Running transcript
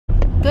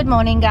Good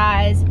morning,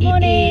 guys.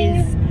 Morning.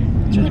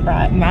 It's really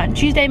bright.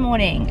 Tuesday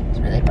morning. It's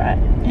really bright.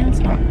 No, it's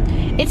not.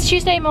 It's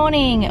Tuesday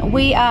morning.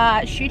 We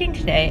are shooting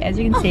today, as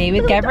you can see,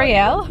 with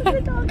Gabrielle.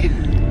 The dog.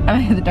 Oh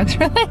my god, the dog's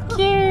really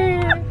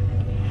cute.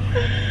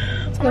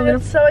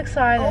 I'm so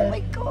excited. Oh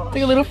my god. It's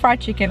like a little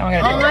fried chicken. Oh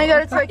my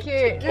god, it's so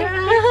cute.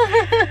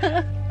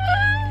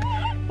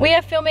 We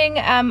are filming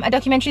a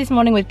documentary this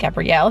morning with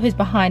Gabrielle, who's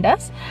behind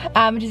us,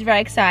 which is very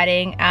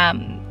exciting.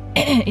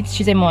 It's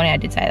Tuesday morning, I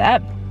did say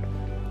that.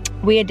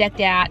 We are decked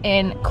out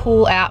in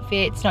cool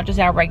outfits, not just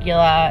our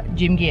regular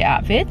gym gear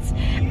outfits.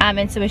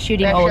 And so we're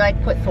shooting all...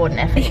 like put thought and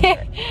effort into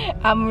it.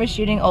 We're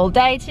shooting all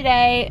day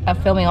today,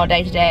 filming all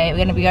day today. We're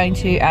gonna be going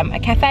to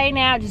a cafe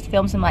now, just to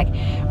film some like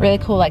really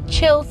cool like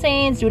chill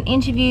scenes, do an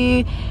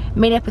interview,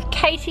 meet up with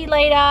Katie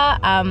later,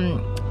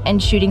 and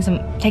taking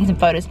some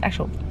photos,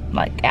 actual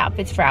like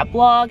outfits for our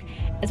blog,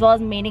 as well as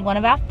meeting one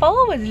of our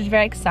followers, which is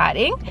very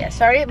exciting. Yeah,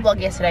 sorry I didn't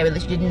vlog yesterday, we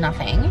literally did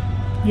nothing.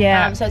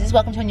 Yeah. So is this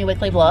welcome to a new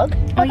weekly vlog?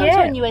 Oh yeah.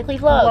 Welcome to a new weekly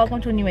vlog. Welcome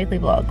to a new weekly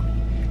vlog.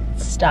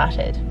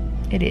 Started.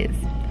 It is.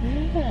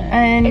 Yeah.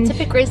 And it's a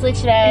bit grizzly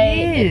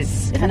today. It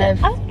is. It's kind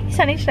of... I think it's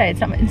sunny today. It's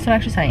not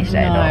actually sunny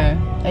today at all.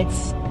 No,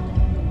 it's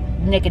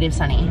negative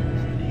sunny.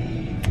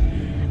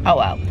 Oh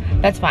well,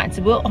 that's fine.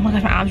 So oh my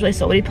gosh, my arm's really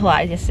sore. We did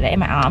Pilates yesterday.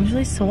 My arm's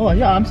really sore. Is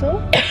your arm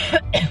sore?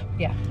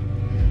 Yeah.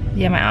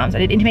 Yeah, my arms. I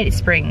did intermediate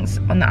springs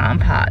on the arm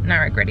part, and I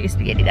regret it.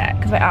 Spaghetti that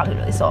because my arms are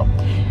really sore.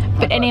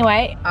 But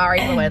anyway,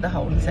 Ari the way the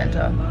Holden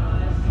Centre.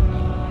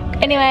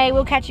 Anyway,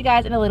 we'll catch you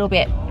guys in a little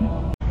bit.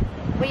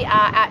 We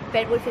are at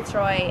Bedwood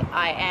Fitzroy.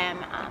 I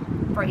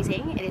am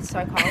freezing. It is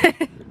so cold.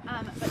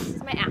 But this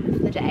is my outfit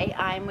for the day.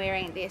 I'm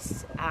wearing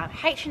this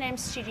H&M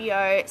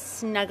Studio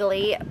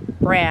snuggly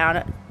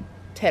brown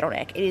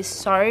turtleneck. It is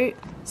so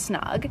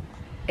snug.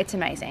 It's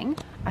amazing.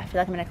 I feel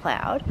like I'm in a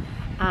cloud.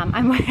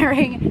 I'm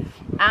wearing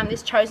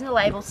this Chosen to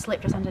Label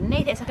slip dress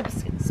underneath. It's like a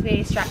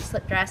speedy strap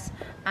slip dress.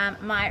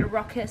 My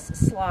Rockers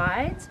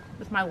slides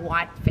with my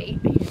white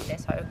feet because they're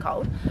so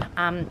cold.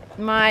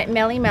 My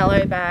Melly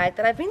Mellow bag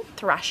that I've been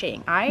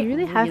thrashing. You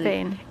really have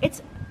been.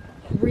 It's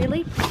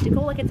really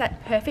practical. Like it's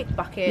that perfect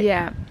bucket.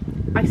 Yeah.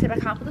 Except I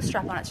can't put the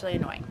strap on. It's really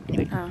annoying.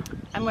 Anyway,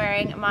 I'm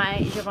wearing my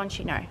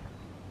Givenchy. No.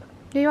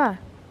 Here you are.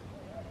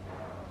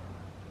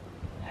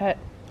 Hurt.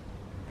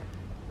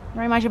 I'm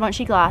wearing my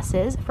Givenchy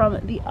glasses from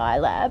the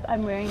iLab.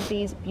 I'm wearing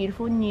these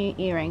beautiful new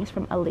earrings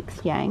from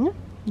Alix Yang.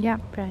 Yeah,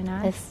 very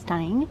nice. They're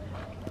stunning.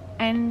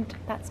 And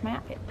that's my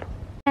outfit.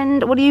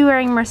 And what are you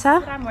wearing, Marissa?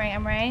 That's what I'm wearing.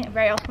 I'm wearing a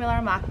very old Camilla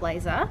and Marc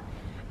blazer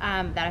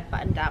that I've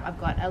buttoned up. I've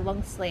got a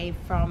long sleeve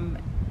from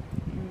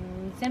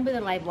December, the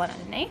label one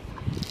underneath.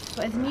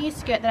 Got this new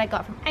skirt that I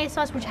got from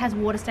ASOS, which has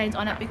water stains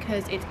on it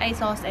because it's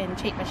ASOS and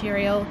cheap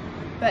material,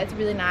 but it's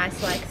really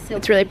nice, like silky.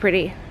 It's really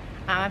pretty.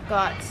 I've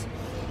got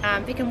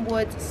Vic &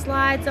 Wood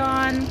slides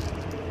on,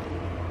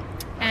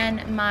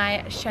 and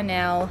my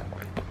Chanel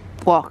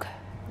Walk.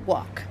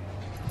 What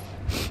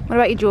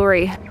about your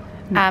jewellery?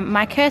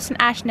 My Kirsten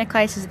Ash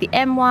necklace is the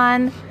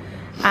M1.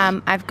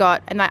 I've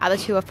got, and my other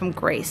two are from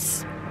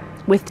Greece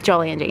with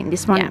Jolly and Dean.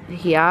 This one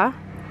here,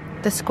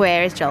 the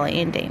square is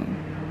Jolly and Dean.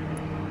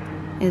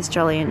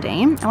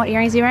 And what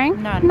earrings are you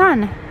wearing?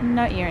 None.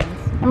 No earrings.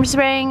 I'm just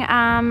wearing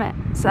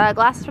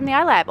glasses from the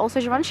iLab,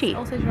 also Givenchy.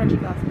 Also Givenchy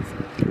glasses.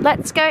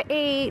 Let's go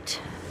eat.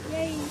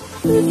 Yay.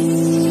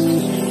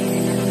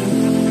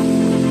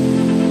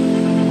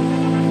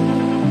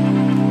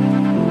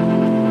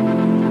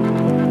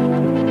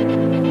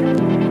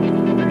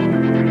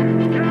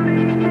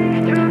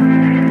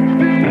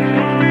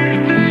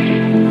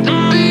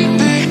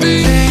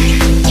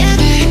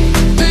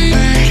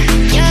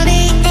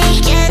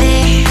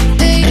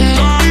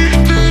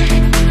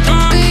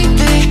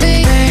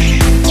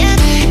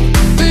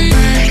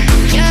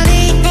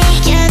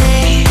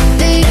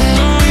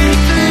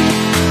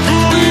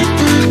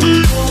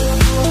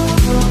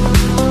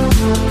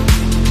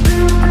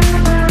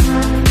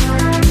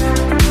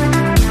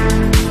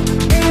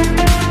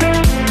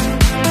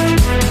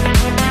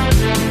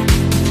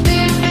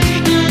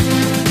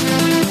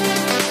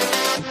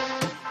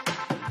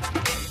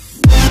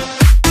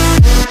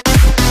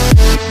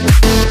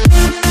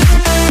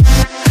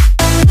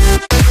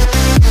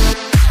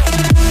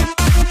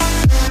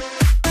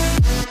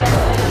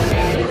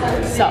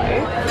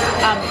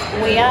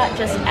 We are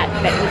just at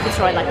Bedwood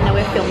Fitzroy. Like, no,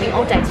 we're filming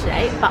all day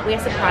today, but we are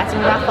surprising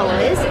one of our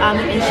followers, and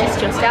she's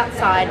just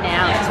outside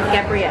now. She's with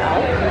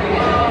Gabrielle.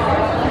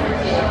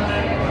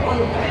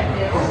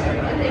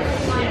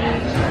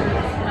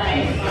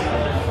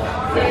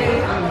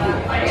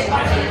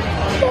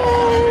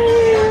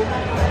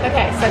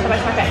 Okay, so come back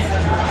to my face.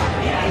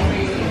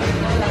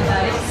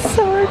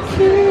 So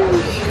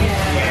cute.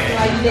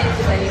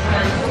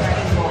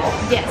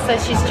 Yeah, so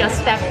she's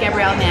just at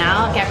Gabrielle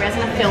now. Gabrielle's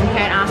going to film her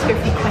and ask her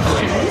a few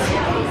questions.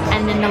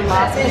 And then the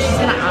last question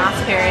she's going to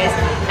ask her is,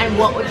 and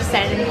what would you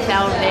say to them if they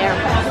were there,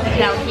 if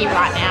they were here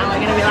right now?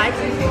 We're going to be like,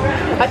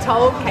 I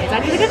told Kate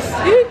I need to get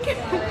sick.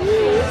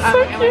 And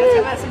we're just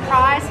going to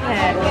surprise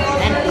her.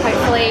 And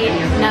hopefully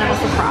none of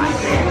us will cry.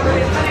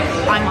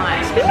 I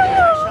might.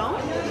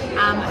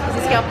 Because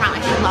this girl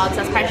apparently she loves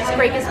us, Precious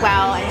Creek as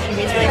well, and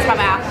she is really inspired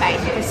by our faith,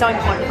 which is so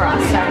important for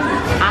us. So,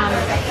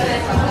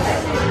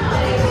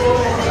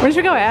 when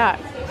should we go out?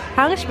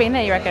 How long has she been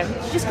there, you reckon?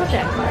 she just got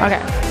there.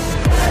 Okay.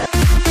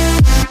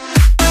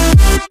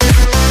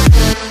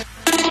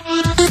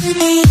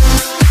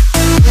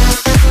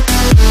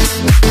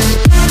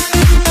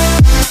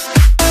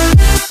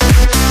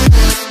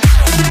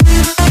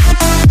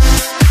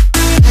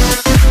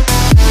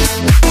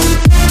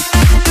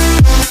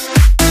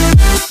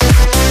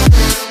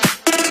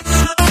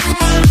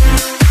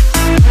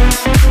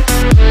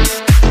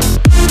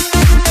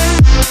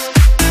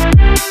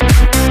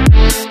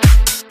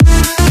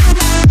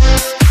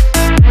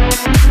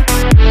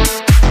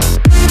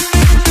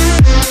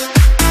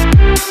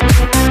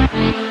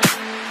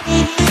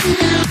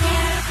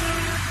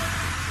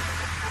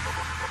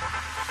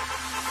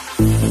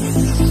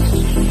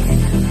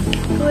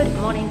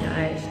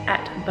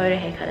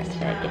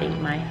 Today,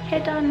 getting my hair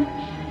done.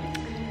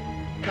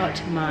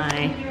 Got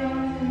my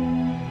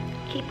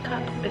keep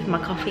cup with my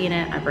coffee in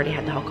it. I've already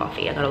had the whole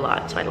coffee. I got a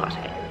large soy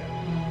latte.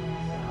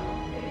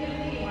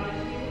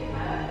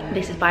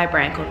 This is by a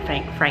brand called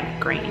Frank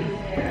Green.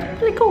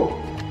 Really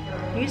cool.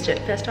 Used it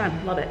first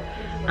time. Love it.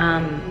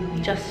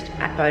 Just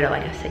at Boda,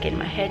 like I said, getting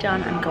my hair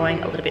done. I'm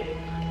going a little bit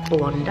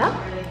blonder.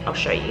 I'll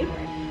show you.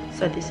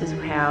 So this is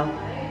how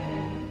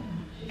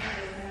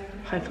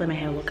hopefully my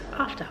hair will look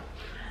after.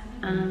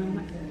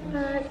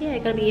 But yeah,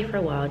 gonna be here for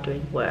a while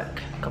doing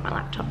work. Got my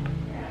laptop.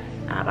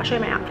 I'll show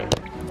you my outfit.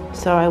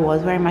 So I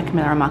was wearing my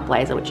Camilla and Marc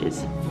blazer, which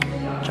is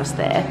just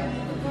there.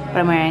 But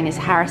I'm wearing this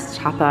Harris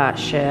Tupper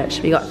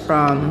shirt we got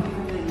from,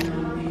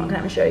 I'm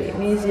gonna show you,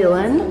 New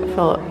Zealand,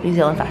 for New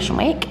Zealand Fashion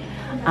Week.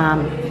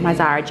 My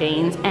Zara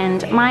jeans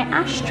and my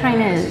Ash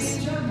trainers.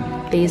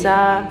 These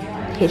are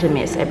hit and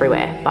miss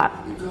everywhere, but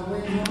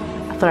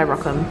I thought I'd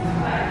rock them.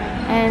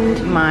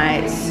 And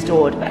my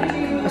stored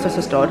bag.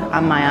 Also stored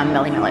on my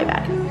Melly Mellow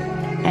bag,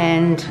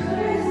 and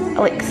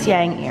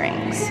Alexiang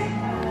earrings.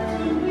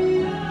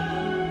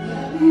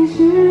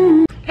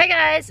 Hey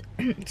guys,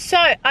 so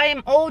I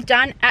am all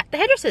done at the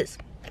hairdressers.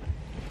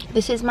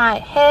 This is my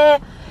hair.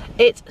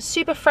 It's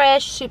super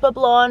fresh, super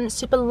blonde,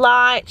 super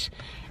light.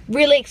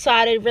 Really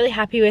excited, really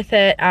happy with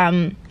it.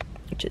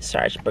 Which is,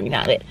 sorry, just bringing it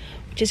out a bit.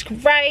 Which is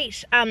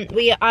great. I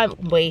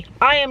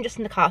am just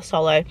in the car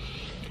solo.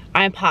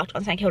 I am parked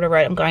on St Kilda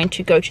Road. I'm going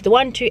to go to the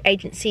 1-2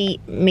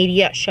 agency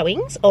media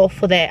showings, or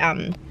for their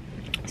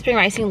spring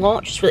racing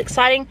launch. It's really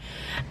exciting.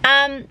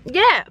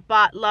 Yeah,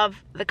 but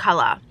love the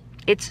colour.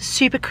 It's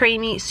super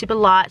creamy, super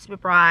light, super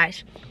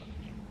bright.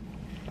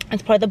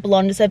 It's probably the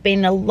blondest I've been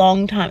in a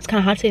long time. It's kind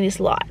of hard to see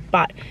this light,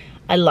 but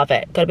I love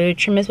it. Got a bit of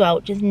trim as well,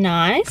 which is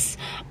nice.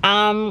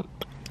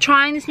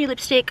 Trying this new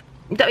lipstick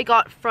that we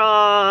got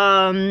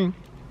from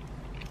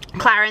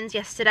Clarins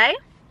yesterday.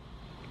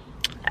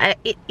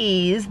 It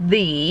is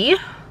the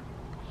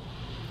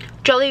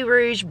Jolly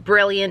Rouge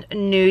Brilliant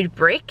Nude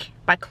Brick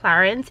by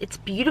Clarins. It's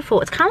beautiful.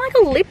 It's kind of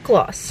like a lip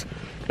gloss,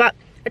 but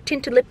a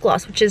tinted lip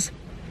gloss, which is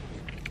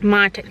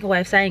my technical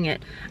way of saying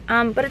it.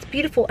 But it's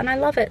beautiful and I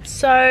love it.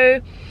 So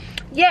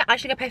yeah, I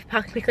should go pay for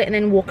parking quickly and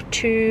then walk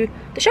to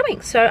the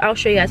showing. So I'll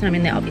show you guys when I'm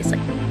in there, obviously.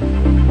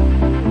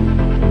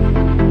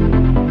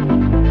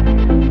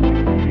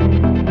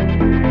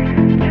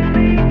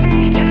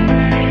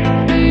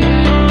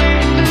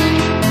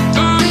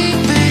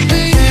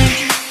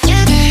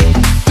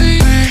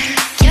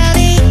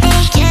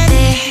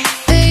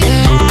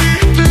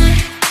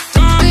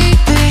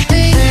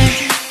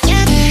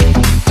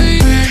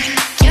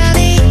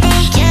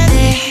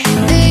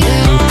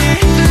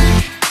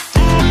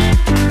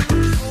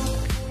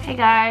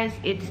 Guys,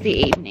 it's the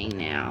evening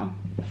now.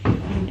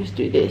 Let me just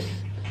do this.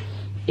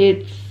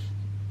 It's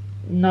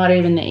not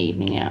even the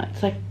evening now.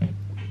 It's like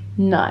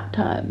night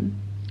time.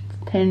 It's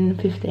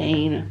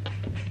 10:15.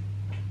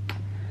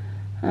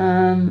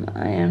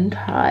 I am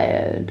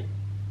tired.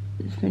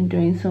 Just been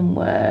doing some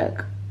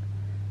work.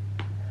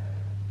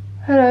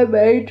 And I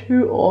made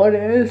 2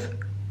 orders.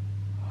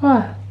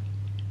 One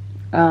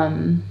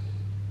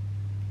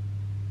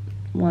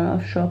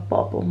off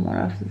Shopbop and one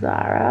off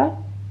Zara.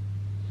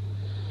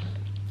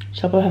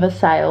 Shopper have a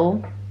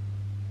sale,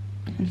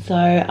 and so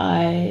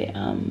I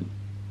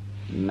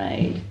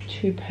made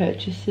 2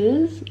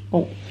 purchases,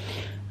 or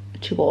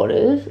 2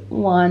 orders.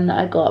 One,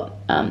 I got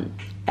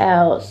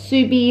our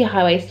Subi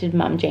high-waisted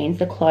mum jeans,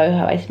 the Chloe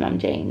high-waisted mum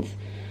jeans,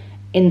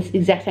 in the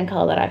exact same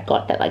colour that I've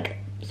got, that like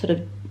sort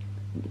of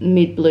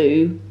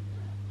mid-blue,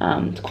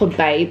 it's called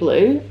Bay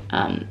Blue,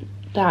 that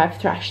I've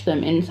thrashed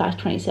them in size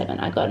 27.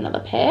 I got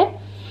another pair,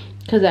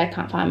 because I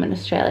can't find them in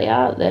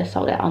Australia. They're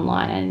sold out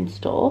online and in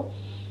store.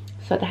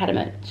 So they had them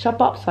at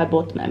Shopbop, so I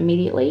bought them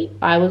immediately.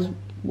 I was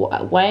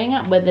weighing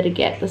up whether to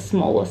get the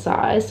smaller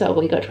size, so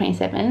we got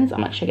 27s.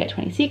 I'm actually get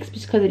 26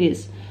 just because it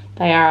is,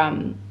 they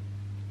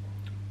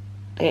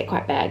get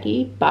quite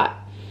baggy, but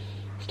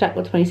stuck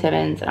with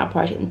 27s, and I'll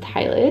probably get them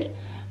tailored.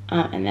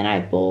 And then I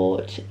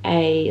bought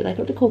a, like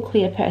what they call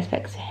clear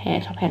perspex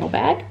top handle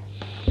bag.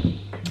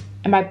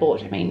 And by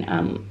bought, I mean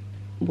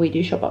we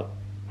do Shopbop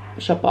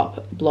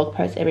Shopbop blog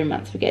posts every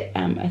month. So we get a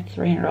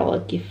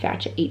 $300 gift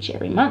voucher each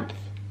every month.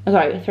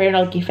 Sorry, a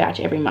 $300 gift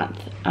voucher every month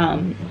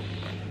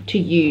to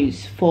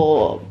use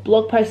for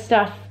blog post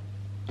stuff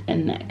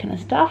and that kind of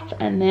stuff.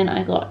 And then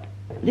I got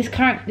this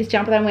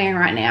jumper that I'm wearing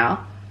right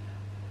now.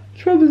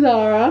 It's from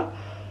Zara.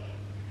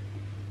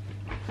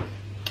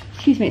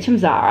 Excuse me, it's from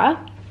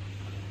Zara.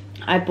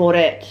 I bought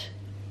it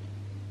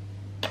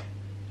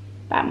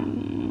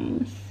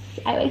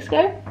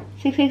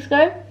 6 weeks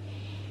ago.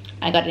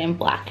 I got it in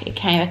black. It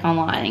came back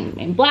online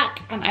in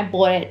black and I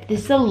bought it.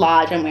 This is a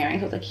large I'm wearing,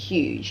 so it's like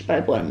huge, but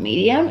I bought a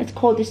medium. It's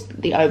called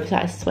the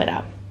oversized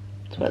sweater.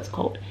 That's what it's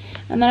called.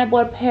 And then I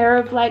bought a pair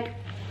of like,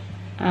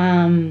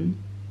 they're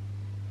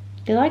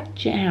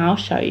like, I'll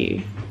show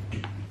you.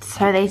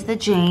 So these are the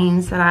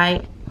jeans that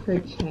I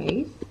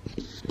purchased.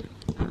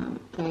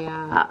 They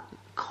are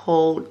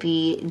called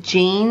the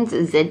Jeans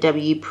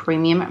ZW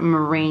Premium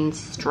Marine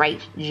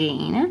Straight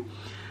Jean.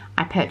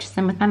 I purchased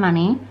them with my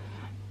money.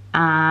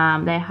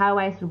 They're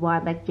high-waisted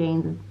wide leg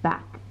jeans with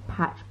back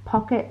patch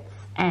pockets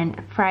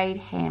and frayed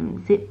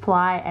hem, zip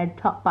fly and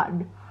top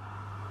button.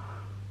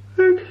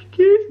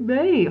 Excuse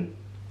me.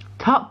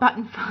 Top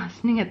button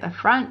fastening at the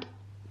front.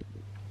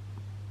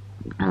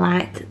 I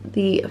liked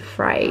the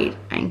frayed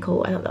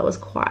ankle. I thought that was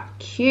quite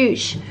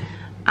cute.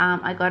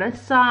 I got a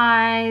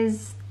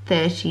size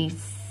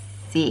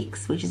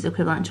 36, which is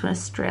equivalent to an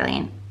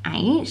Australian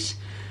 8. So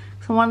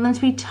I wanted them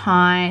to be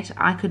tight.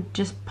 I could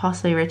just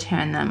possibly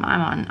return them.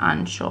 I'm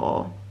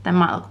unsure. They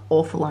might look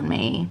awful on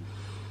me.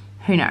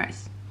 Who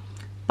knows?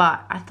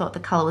 But I thought the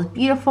color was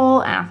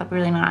beautiful and I thought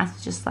really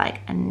nice. Just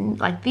like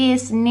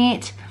this,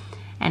 knit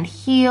and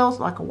heels,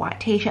 like a white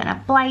t-shirt and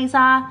a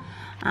blazer.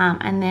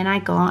 And then I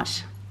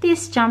got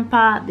this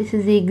jumper. This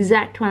is the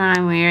exact one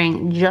I'm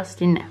wearing,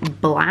 just in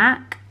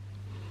black.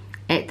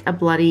 It's a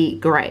bloody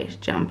great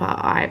jumper.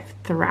 I've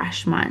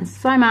thrashed mine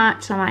so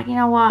much. So I'm like, you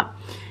know what?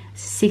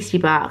 60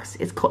 bucks.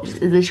 It's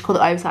literally called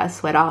the oversized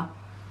sweater.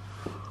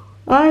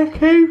 I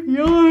keep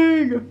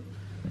yawning.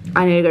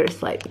 I need to go to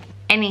sleep.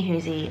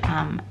 Anywhoosie,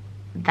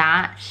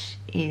 that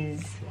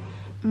is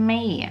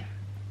me.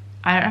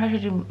 I don't know if I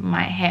should do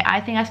my hair.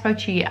 I think I spoke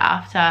to you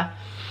after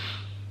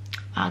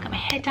I got my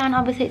hair done.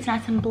 Obviously it's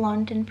nice and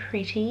blonde and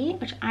pretty,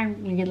 which I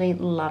really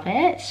love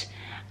it.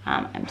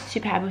 I'm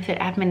super happy with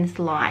it. I haven't been this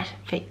light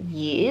for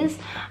years,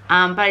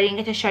 but I didn't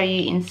get to show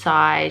you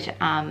inside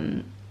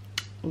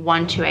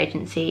 1-2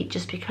 agency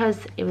just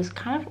because it was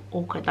kind of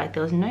awkward. Like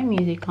there was no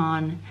music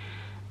on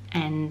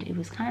and it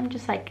was kind of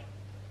just like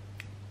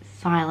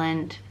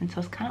silent, and so it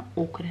was kind of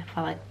awkward if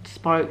I like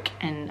spoke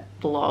and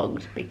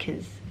vlogged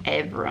because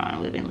everyone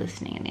would have been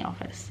listening in the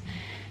office.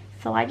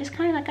 So I just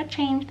kind of like got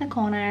changed in the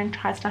corner and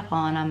tried stuff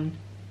on.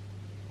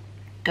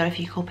 Got a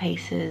few cool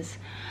pieces,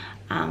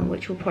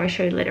 which we'll probably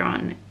show you later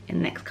on in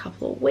the next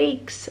couple of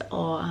weeks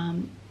or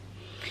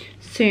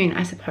soon,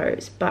 I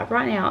suppose. But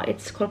right now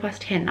it's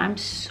 10:15. I'm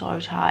so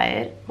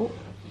tired. Ooh.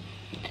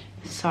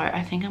 So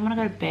I think I'm gonna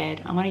go to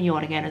bed. I'm gonna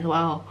yawn again as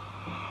well.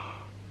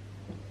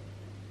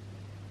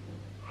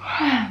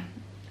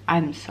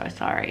 I'm so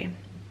sorry.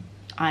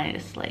 I need to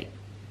sleep.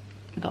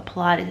 We've got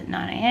Pilates at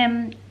 9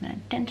 AM, then a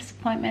dentist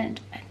appointment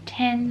at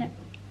 10,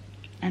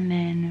 and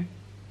then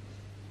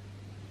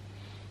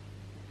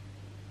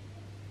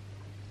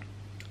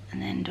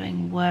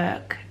doing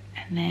work,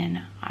 and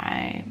then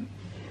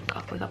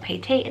we got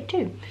PT at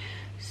 2.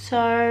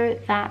 So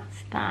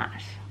that's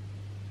that.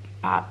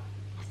 But I'll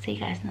see you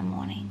guys in the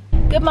morning.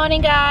 Good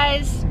morning,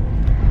 guys.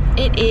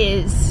 It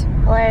is.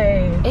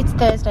 Hello. It's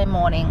Thursday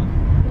morning.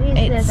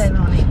 It is Thursday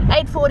morning.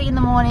 8:40 in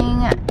the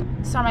morning.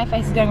 So my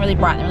face is going really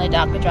bright and really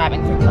dark. We're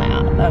driving through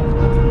cloud of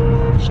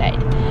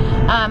shade.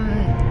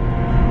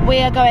 We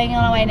are going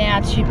on our way now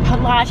to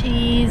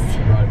Pilates.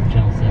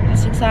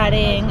 It's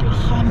exciting.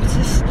 Oh, I'm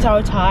just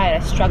so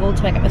tired. I struggled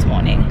to wake up this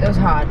morning. It was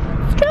hard.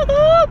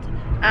 Struggled.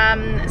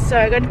 So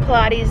I go to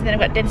Pilates and then I've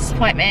got a dentist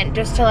appointment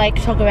just to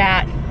like talk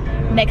about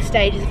next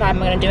stages if I'm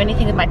going to do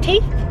anything with my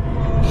teeth.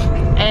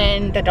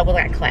 And the dog was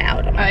like a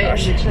cloud. Oh my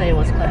gosh. Literally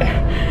was cloud.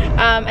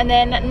 And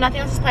then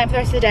nothing else is planned for the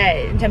rest of the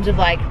day in terms of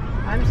like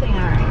I'm seeing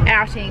our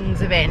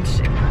outings, event.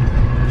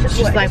 Just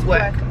work, like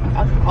work.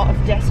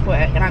 Of desk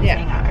work, and I'm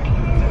seeing our.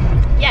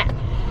 Yeah.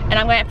 And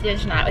I'm going out for dinner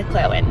tonight with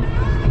Claire Wynn.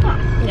 Oh.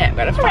 Yeah,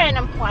 got a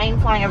random plane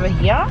flying over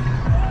here.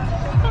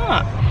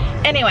 Oh.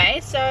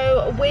 Anyway,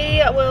 so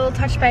we will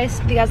touch base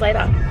with you guys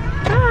later.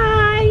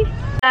 Bye.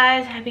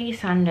 Guys, happy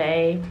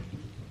Sunday.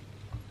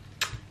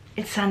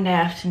 It's Sunday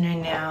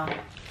afternoon now.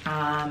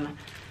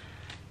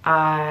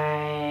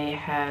 I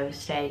have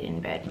stayed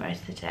in bed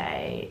most of the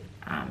day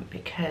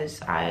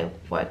because I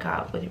woke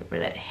up with a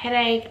really bad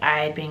headache.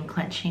 I had been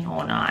clenching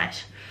all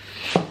night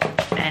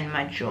and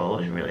my jaw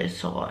was really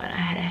sore and I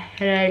had a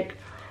headache.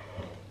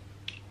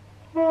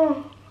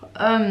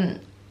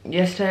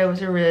 Yesterday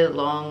was a really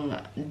long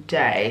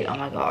day. Oh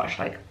my gosh,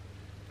 like,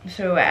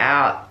 so we were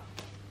out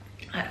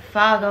at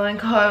Fargo and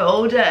Co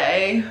all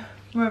day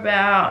from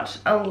about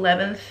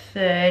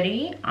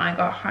 11:30. I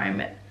got home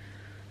at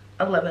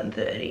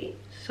 11:30,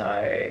 so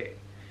it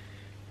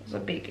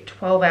was a big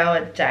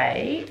 12-hour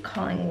day.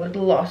 Collingwood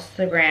lost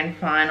the grand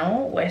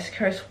final. West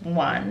Coast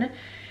won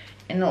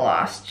in the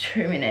last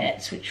 2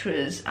 minutes, which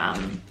was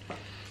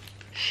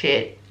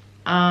shit.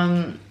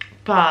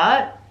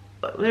 But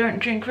we don't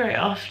drink very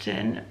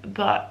often,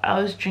 but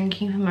I was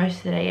drinking for most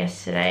of the day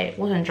yesterday.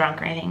 Wasn't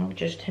drunk or anything,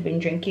 just have been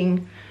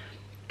drinking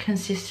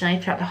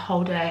consistently throughout the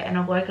whole day, and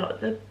I woke up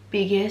with the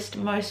biggest,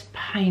 most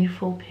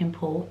painful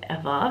pimple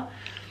ever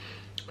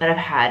that I've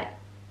had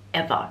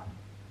ever.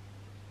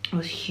 It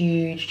was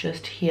huge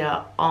just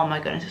here. Oh my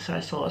goodness, it's so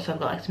sore. So I've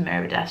got like some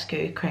Marc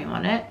cream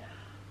on it.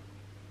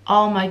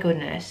 Oh my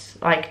goodness.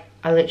 Like,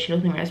 I literally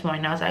looked in the mirror this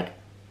morning and I was like,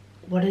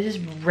 what is this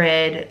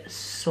red,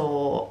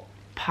 sore,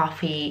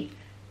 puffy,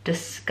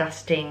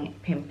 disgusting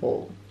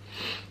pimple?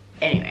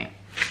 Anyway,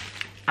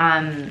 we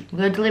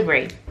got a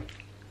delivery.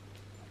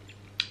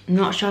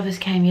 Not sure if this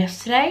came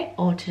yesterday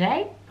or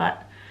today,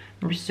 but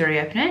I'm just already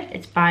opening it.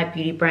 It's by a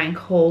beauty brand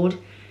called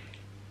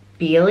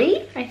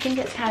BEILY. I think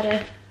it's how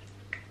to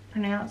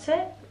pronounce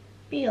it.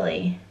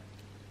 BEILY.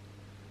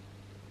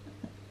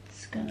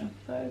 It's gonna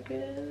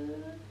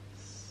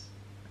focus.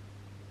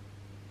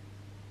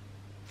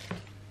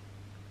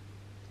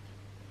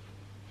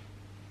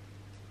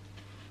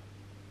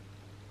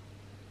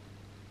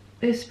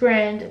 This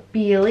brand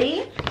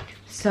BEILY.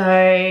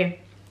 So,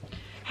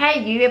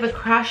 hey, you have a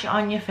crush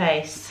on your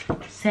face?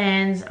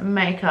 Sans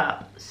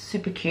makeup,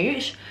 super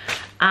cute.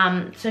 So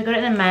I got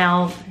it in the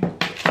mail.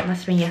 It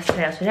must have been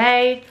yesterday or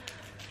today.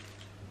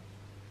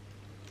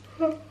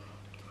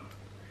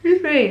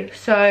 Excuse me.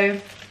 So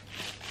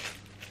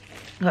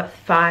I got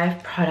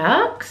 5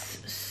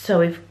 products. So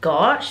we've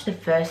got, the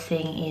first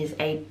thing is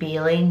a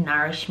BEILY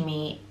Nourish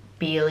Me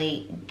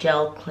BEILY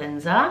Gel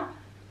Cleanser.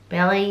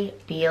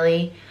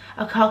 BEILY,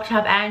 a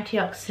cocktail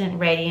antioxidant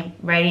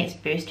radiance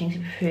boosting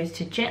superfoods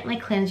to gently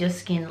cleanse your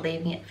skin,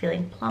 leaving it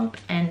feeling plump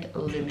and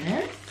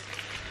luminous.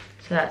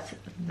 So that's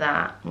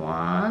that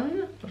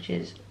one, which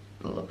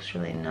looks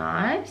really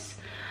nice.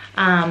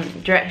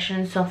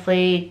 Directions: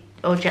 softly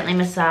or gently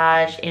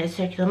massage in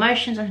circular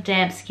motions on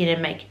damp skin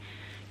and make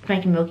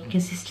a milky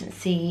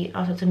consistency.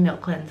 Also, it's a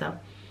milk cleanser.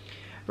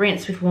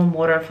 Rinse with warm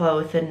water and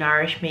follow with the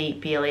Nourish Me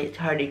BEILY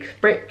Toning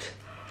Spritz.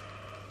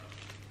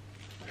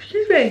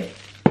 Excuse me.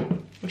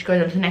 Which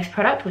goes on to the next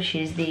product, which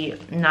is the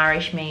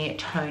Nourish Me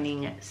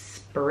Toning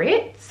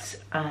Spritz,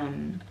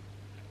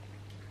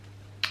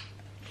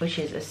 which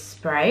is a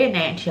spray, an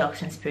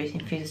antioxidant boost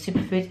infused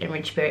with superfoods and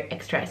rich berry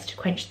extracts to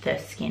quench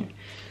thirst skin.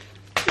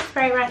 Let's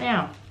spray right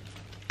now.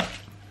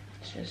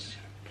 It's just...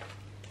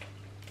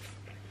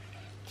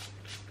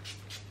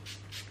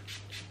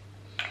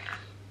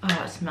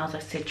 oh, it smells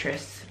like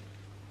citrus.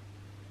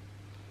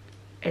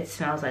 It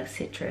smells like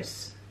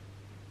citrus.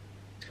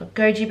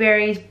 Goji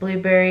berries,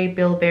 blueberry,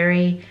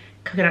 bilberry,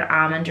 coconut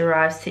almond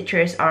derived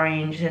citrus,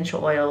 orange,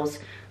 essential oils,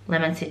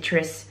 lemon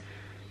citrus,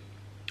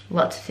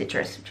 lots of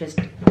citrus, which is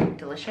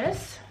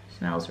delicious.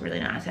 Smells really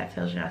nice. That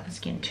feels nice on the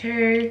skin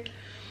too.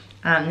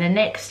 The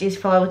next is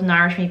followed with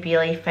Nourish Me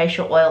BEILY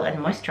facial oil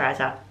and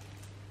moisturizer.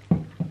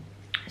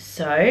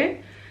 So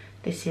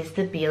this is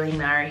the BEILY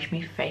Nourish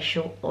Me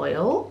facial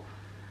oil.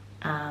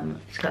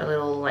 It's got a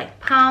little like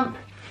pump.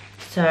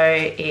 So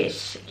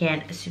it's,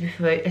 again, a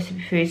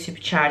superfood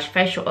supercharged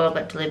facial oil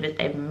that delivers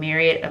a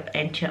myriad of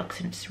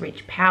antioxidants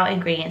rich power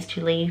ingredients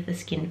to leave the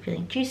skin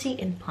feeling juicy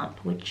and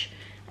plump, which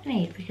I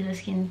need because the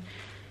skin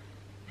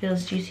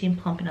feels juicy and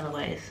plump in other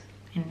ways,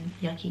 in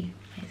yucky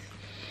ways.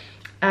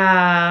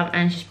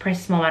 And just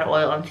press a small amount of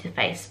oil onto the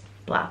face,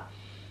 blah.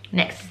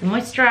 Next is the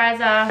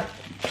moisturizer,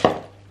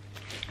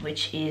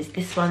 which is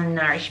this one,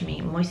 Nourish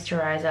Me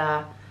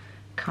Moisturizer.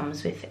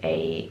 Comes with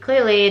a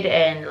clear lid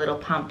and a little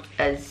pump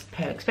as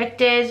per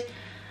expected.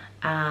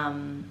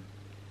 Apply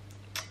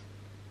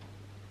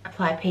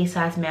a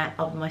pea-sized amount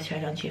of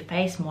moisturizer onto your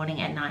face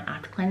morning and night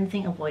after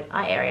cleansing. Avoid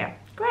eye area.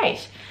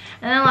 Great.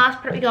 And then the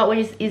last product we got,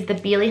 which is the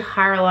BEILY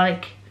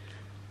hyaluronic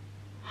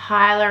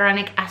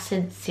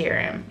acid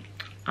serum.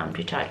 I'm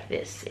too tired for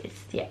this.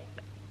 It's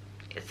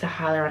a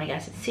hyaluronic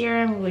acid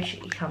serum, which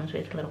comes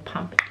with a little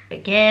pump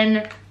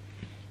again.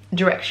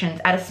 Directions: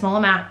 add a small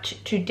amount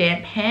to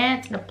damp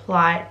hands and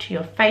apply it to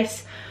your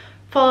face,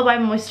 followed by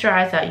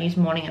moisturizer. Use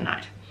morning and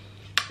night.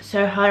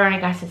 So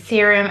hyaluronic acid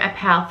serum, a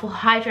powerful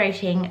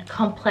hydrating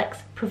complex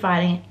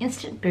providing an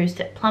instant boost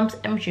that plumps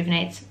and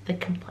rejuvenates the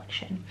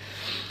complexion,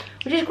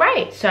 which is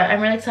great. So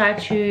I'm really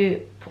excited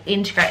to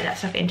integrate that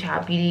stuff into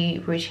our beauty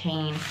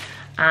routine.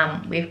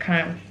 We've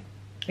kind of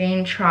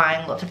been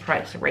trying lots of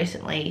products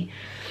recently.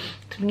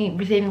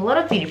 Within a lot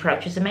of beauty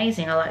products is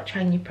amazing. I like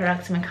trying new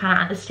products and kind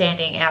of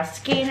understanding our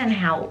skin and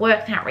how it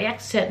works and how it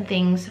reacts to certain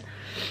things.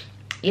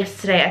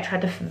 Yesterday I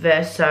tried the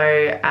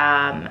Verso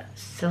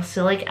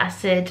salicylic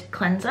acid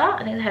cleanser.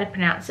 I think that's how to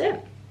pronounce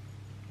it.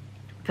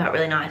 Felt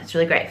really nice. It's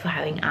really great for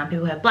having people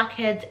who have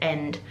blackheads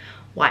and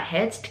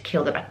whiteheads to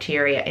kill the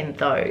bacteria in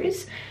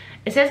those.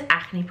 It says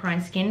acne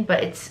prone skin,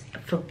 but it's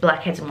for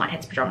blackheads and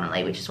whiteheads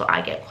predominantly, which is what I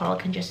get quite a lot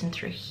of congestion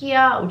through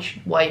here, which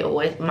is why you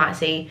always might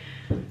see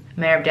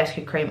Marc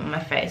cream on my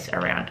face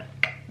around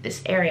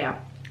this area.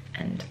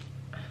 And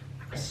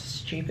that was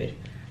stupid.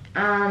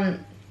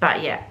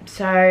 But yeah,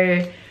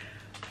 so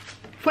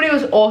footy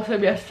was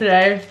awesome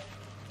yesterday.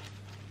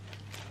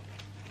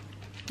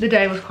 The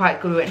day was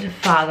quite good. We went to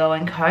Fargo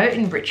and Co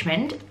in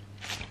Richmond,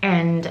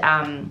 and we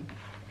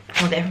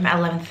were there from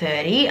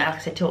 11:30. Like I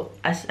said, till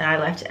us, and I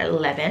left at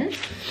 11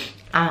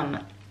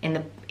 in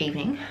the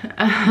evening.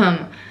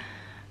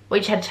 We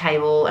just had a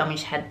table and we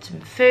just had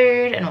some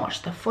food and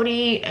watched the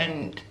footy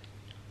and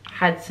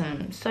had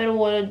some soda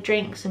water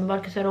drinks and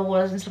vodka soda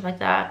waters and stuff like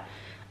that.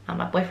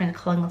 My boyfriend's a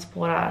Collingwood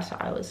supporter, so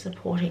I was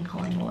supporting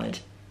Collingwood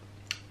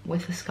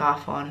with the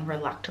scarf on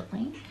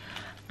reluctantly.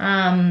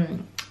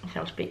 It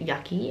felt a bit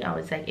yucky. I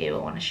was like, ew,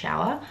 I want to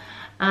shower.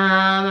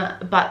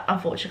 But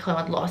unfortunately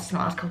Collingwood lost in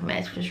the last couple of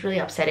minutes, which was really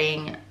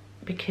upsetting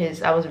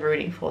because I was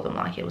rooting for them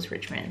like it was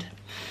Richmond.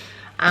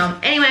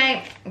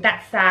 Anyway,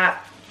 that's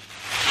that.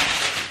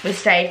 We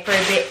stayed for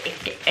a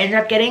bit. It ended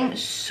up getting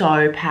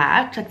so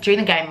packed. Like during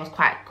the game it was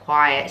quite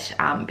quiet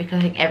because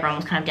I think everyone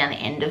was kind of down the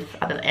end of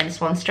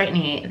Swan Street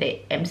near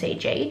the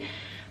MCG.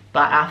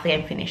 But after the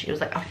game finished, it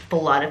was like a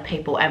flood of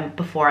people, and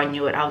before I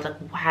knew it, I was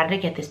like, how did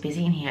it get this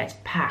busy in here? It's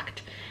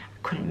packed.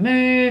 I couldn't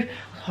move.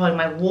 I was holding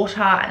my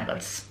water and it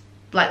got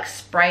like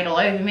sprayed all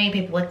over me.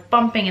 People like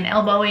bumping and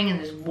elbowing and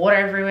there's water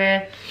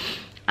everywhere.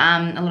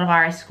 A lot of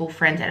our school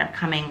friends ended up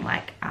coming,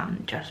 like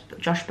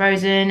Josh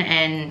Bozen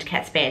and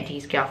Kat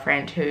Spanty's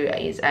girlfriend, who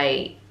is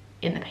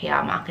in the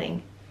PR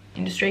marketing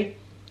industry.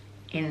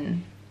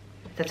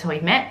 That's how we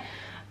met.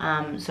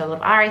 So a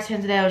lot of RA's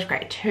friends were there, which was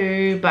great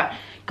too, but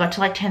got to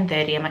like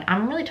 10:30. I'm like,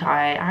 I'm really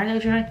tired. I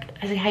was like,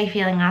 how are you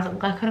feeling? And I was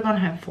like, well, I could have gone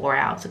home 4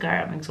 hours ago.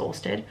 I'm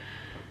exhausted.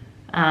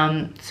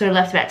 So I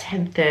left about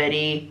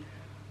 10:30.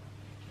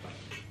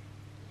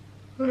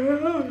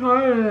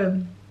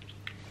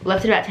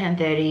 Left at about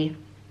 10:30.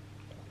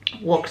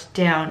 Walked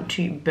down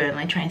to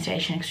Burnley train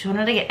station because she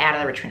wanted to get out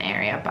of the Richmond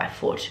area by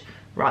foot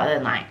rather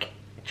than like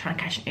trying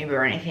to catch an Uber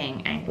or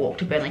anything, and walked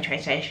to Burnley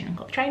train station and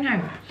got the train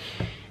home.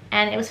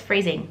 And it was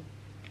freezing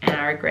and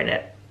I regret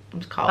it. It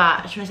was cold. But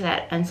I just want to say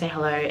that and say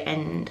hello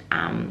and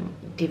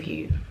give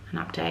you an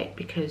update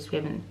because we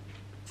haven't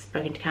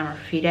spoken to camera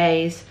for a few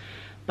days.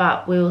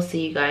 But we will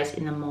see you guys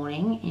in the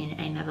morning in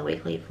another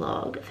weekly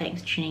vlog.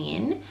 Thanks for tuning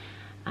in.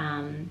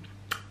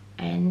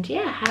 And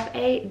yeah, have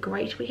a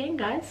great weekend,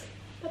 guys.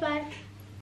 Bye-bye.